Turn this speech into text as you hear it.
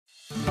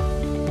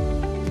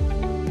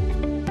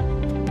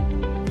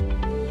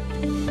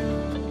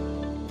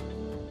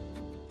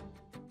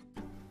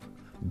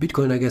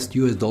Bitcoin against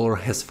US dollar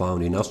has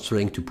found enough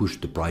strength to push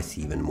the price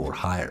even more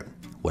higher.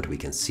 What we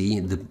can see,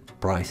 the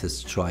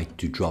prices tried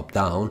to drop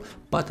down,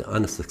 but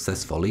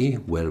unsuccessfully,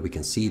 where we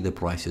can see the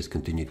prices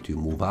continue to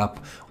move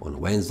up on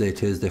Wednesday,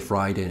 Thursday,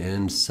 Friday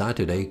and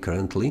Saturday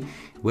currently,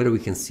 where we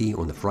can see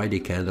on the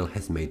Friday candle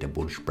has made a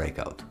bullish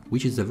breakout,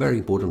 which is a very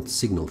important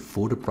signal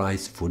for the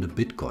price for the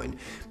Bitcoin,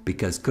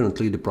 because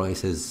currently the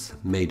price has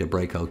made a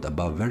breakout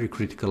above very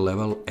critical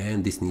level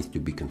and this needs to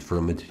be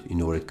confirmed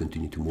in order to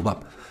continue to move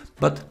up.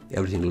 But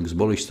everything looks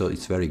bullish, so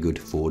it's very good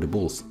for the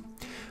bulls.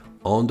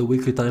 On the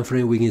weekly time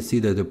frame, we can see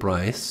that the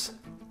price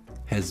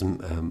has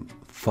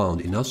found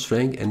enough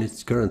strength and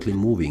it's currently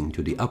moving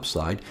to the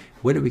upside,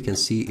 where we can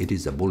see it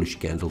is a bullish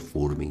candle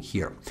forming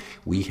here.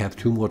 We have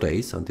 2 more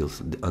days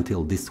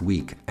until this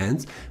week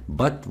ends,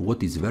 but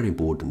what is very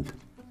important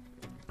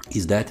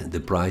is that the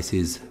price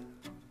is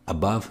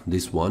above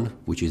this one,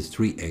 which is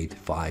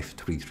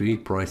 38533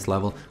 price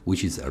level,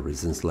 which is a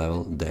resistance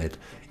level that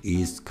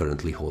is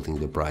currently holding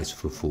the price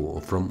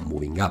from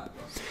moving up.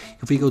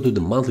 If we go to the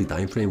monthly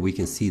time frame, we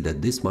can see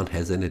that this month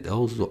has ended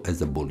also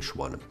as a bullish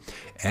one,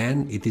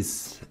 and it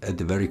is at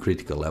the very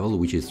critical level,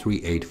 which is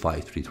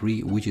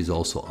 38533, which is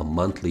also a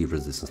monthly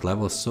resistance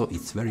level, so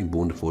it's very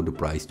important for the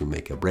price to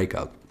make a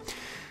breakout.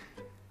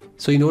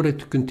 So in order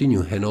to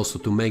continue and also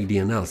to make the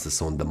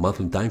analysis on the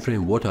monthly time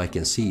frame, what I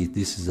can see is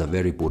this is a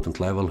very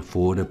important level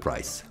for the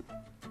price.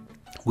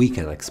 We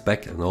can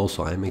expect, and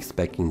also I'm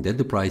expecting, that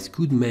the price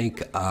could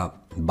make a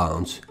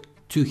bounce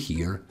to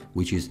here,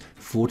 which is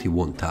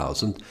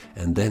 41,000,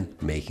 and then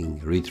making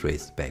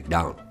retrace back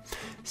down.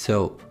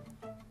 So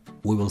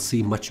we will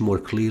see much more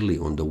clearly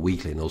on the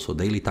weekly and also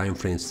daily time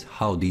frames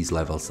how these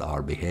levels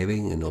are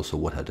behaving and also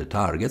what are the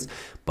targets.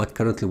 But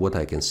currently what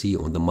I can see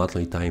on the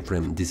monthly time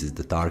frame, this is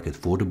the target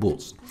for the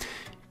bulls.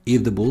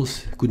 If the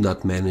bulls could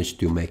not manage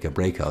to make a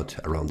breakout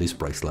around this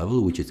price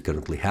level, which is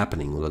currently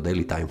happening on the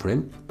daily time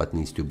frame, but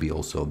needs to be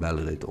also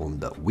validated on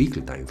the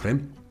weekly time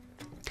frame,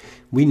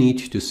 we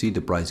need to see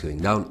the price going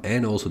down,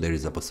 and also there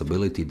is a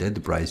possibility that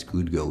the price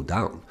could go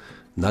down,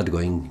 not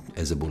going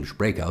as a bullish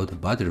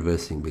breakout, but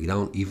reversing back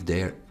down if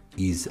there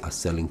is a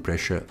selling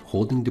pressure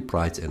holding the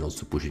price and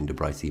also pushing the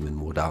price even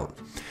more down.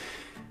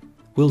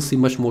 We'll see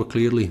much more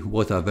clearly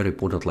what are very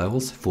important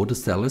levels for the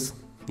sellers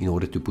in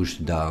order to push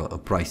the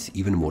price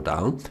even more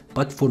down.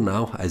 But for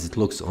now, as it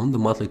looks on the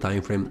monthly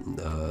time frame,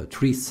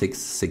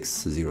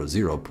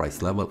 36600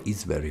 price level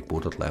is very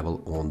important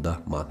level on the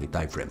monthly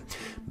time frame.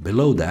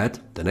 Below that,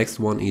 the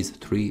next one is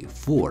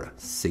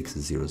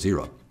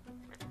 34600.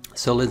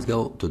 So let's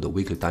go to the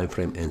weekly time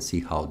frame and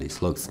see how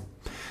this looks.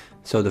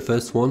 So the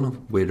first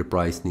one where the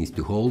price needs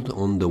to hold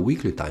on the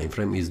weekly time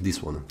frame is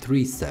this one,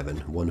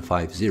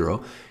 37150,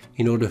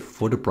 in order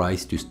for the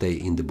price to stay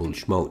in the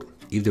bullish mode.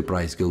 If the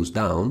price goes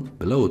down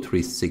below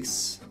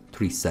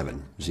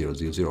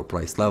 3737000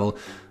 price level,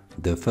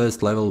 the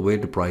first level where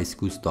the price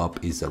could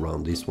stop is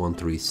around this one,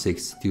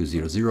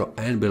 36200,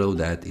 and below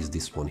that is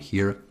this one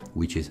here,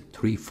 which is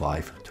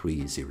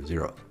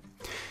 35300.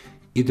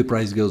 If the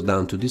price goes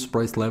down to this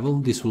price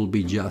level, this will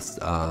be just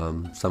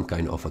some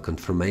kind of a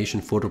confirmation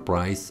for the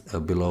price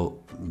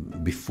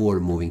before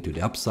moving to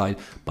the upside,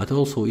 but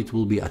also it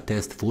will be a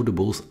test for the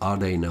bulls. Are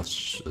they enough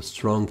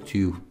strong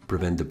to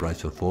prevent the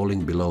price from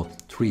falling below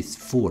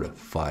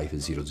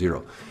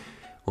 34500?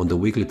 On the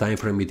weekly time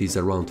frame it is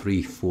around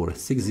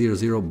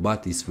 34600,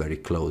 but it's very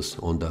close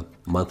on the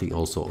monthly,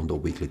 also on the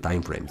weekly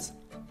time frames.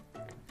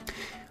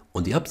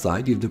 On the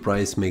upside, if the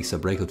price makes a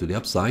breakout to the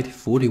upside,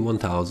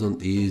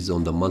 41,000 is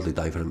on the monthly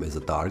time frame as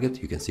a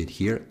target. You can see it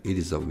here, it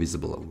is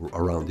visible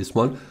around this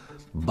one.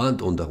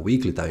 But on the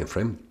weekly time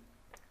frame,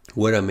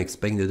 where I'm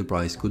expecting that the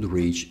price could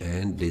reach,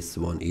 and this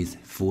one is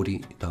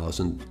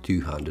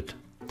 40,200.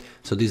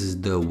 So this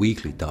is the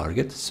weekly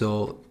target.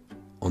 So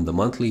on the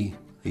monthly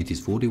it is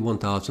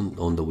 41,000,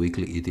 on the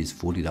weekly it is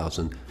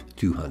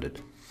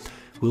 40,200.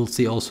 We'll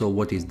see also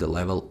what is the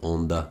level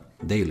on the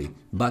daily.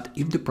 But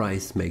if the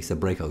price makes a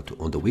breakout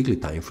on the weekly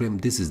time frame,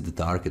 this is the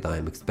target I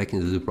am expecting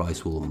that the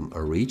price will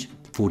reach,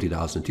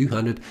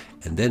 40,200,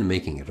 and then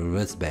making a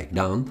reverse back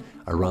down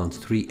around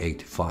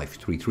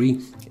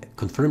 38533,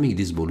 confirming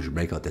this bullish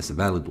breakout as a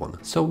valid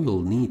one. So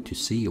we'll need to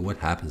see what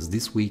happens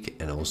this week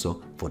and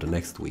also for the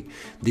next week.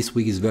 This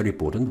week is very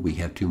important. We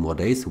have 2 more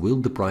days. Will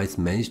the price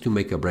manage to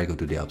make a breakout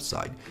to the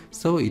upside?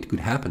 So it could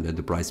happen that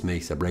the price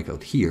makes a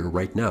breakout here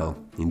right now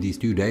in these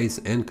 2 days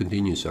and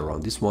continues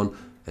around this one,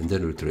 and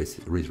then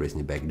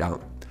retracing back down.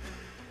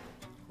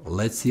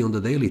 Let's see on the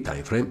daily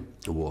time frame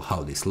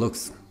how this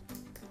looks.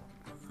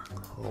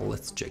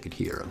 Let's check it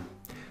here.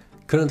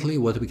 Currently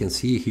what we can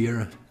see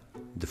here,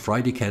 the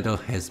Friday candle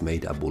has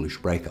made a bullish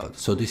breakout.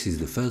 So this is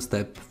the first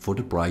step for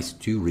the price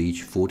to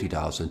reach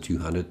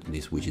 40,200,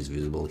 this which is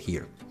visible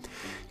here.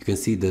 You can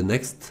see the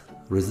next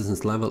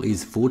resistance level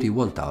is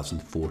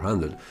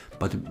 41,400,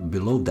 but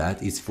below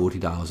that is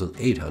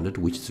 40,800,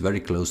 which is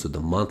very close to the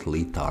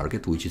monthly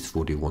target, which is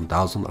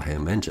 41,000 I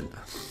have mentioned.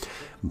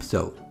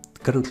 So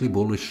currently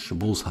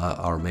bulls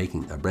are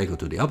making a breakout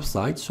to the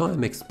upside, so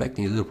I'm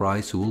expecting the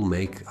price will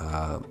make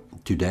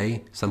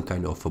today some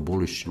kind of a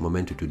bullish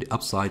momentum to the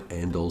upside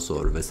and also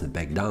a reversal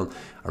back down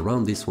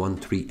around this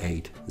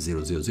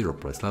 138,000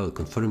 price level,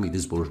 confirming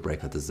this bullish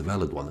breakout as a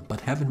valid one.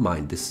 But have in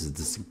mind, this is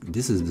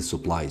the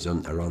supply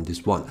zone around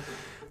this one.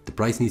 The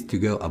price needs to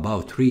go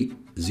above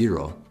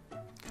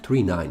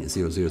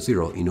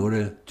 39,000 in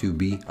order to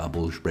be a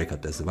bullish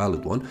breakout as a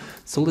valid one.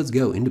 So let's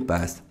go in the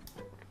past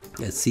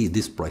and see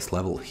this price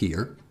level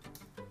here.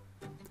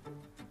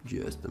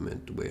 Just a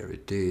minute, where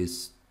it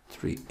is,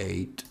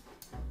 38.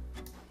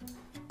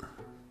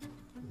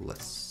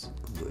 Let's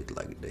do it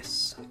like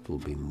this. It will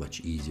be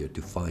much easier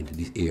to find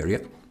this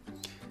area.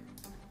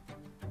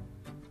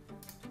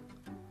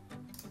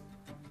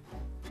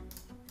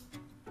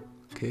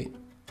 Okay,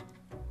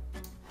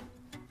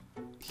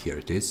 here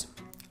it is.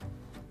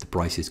 The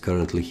price is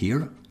currently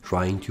here,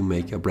 trying to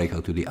make a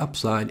breakout to the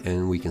upside,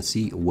 and we can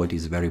see what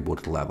is very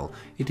important level.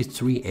 It is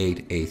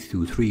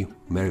 38823,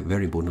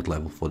 very important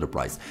level for the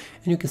price.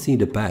 And you can see in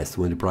the past,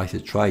 when the price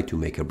has tried to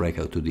make a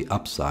breakout to the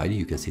upside,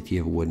 you can see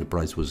here when the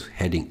price was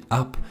heading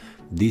up,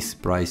 this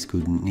price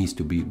needs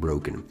to be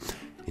broken.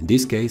 In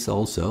this case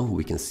also,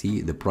 we can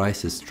see the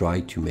price has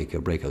tried to make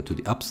a breakout to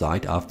the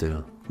upside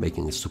after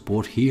making a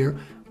support here.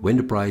 When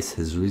the price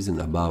has risen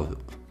above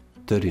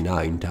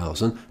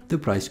 39,000, the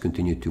price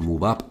continued to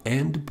move up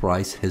and the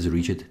price has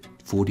reached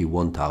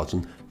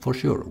 41,000 for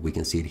sure. We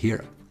can see it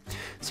here.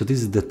 So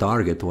this is the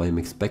target what I'm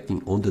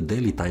expecting on the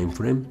daily time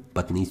frame,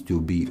 but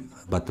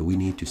we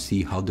need to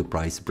see how the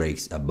price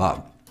breaks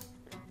above.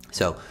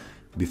 So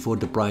before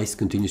the price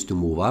continues to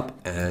move up,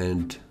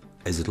 and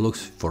as it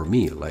looks for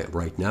me like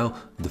right now,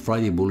 the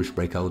Friday bullish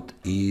breakout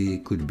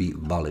could be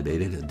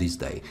validated this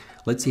day.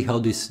 Let's see how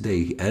this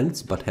day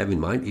ends, but have in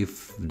mind,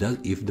 if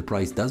the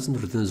price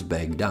doesn't return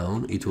back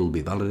down, it will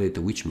be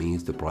validated, which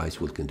means the price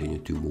will continue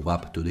to move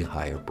up to the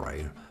higher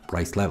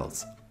price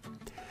levels.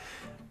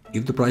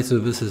 If the price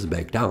reverses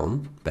back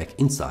down, back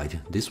inside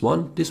this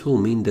one, this will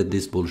mean that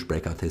this bullish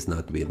breakout has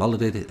not been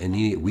validated, and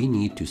we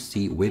need to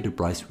see where the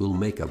price will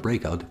make a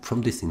breakout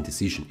from this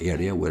indecision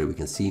area, where we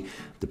can see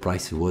the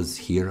price was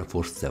here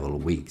for several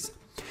weeks.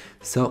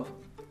 So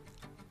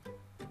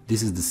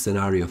this is the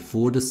scenario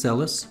for the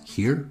sellers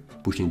here,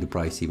 pushing the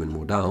price even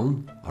more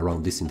down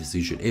around this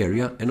indecision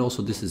area, and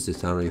also this is the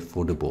scenario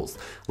for the bulls.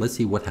 Let's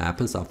see what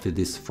happens after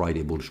this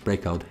Friday bullish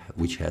breakout,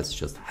 which has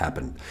just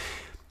happened.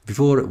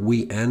 Before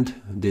we end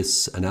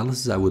this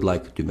analysis, I would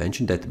like to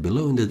mention that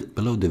below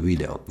the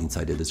video,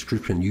 inside the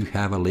description, you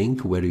have a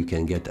link where you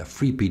can get a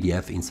free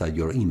PDF inside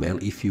your email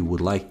if you would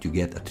like to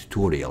get a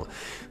tutorial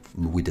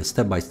with a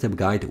step-by-step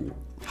guide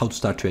how to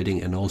start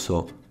trading, and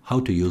also how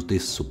to use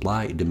this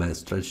supply-demand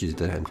strategies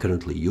that I'm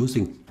currently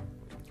using.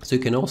 So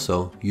you can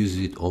also use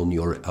it on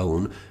your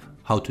own,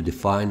 how to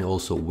define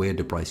also where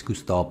the price could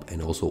stop,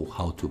 and also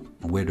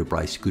where the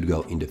price could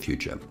go in the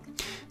future.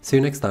 See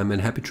you next time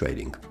and happy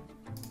trading!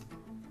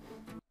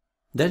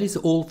 That is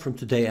all from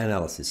today's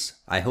analysis.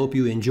 I hope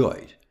you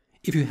enjoyed.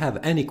 If you have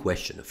any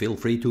question, feel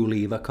free to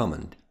leave a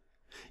comment.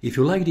 If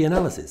you like the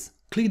analysis,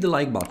 click the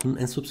like button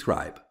and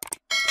subscribe.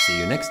 See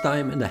you next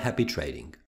time and a happy trading!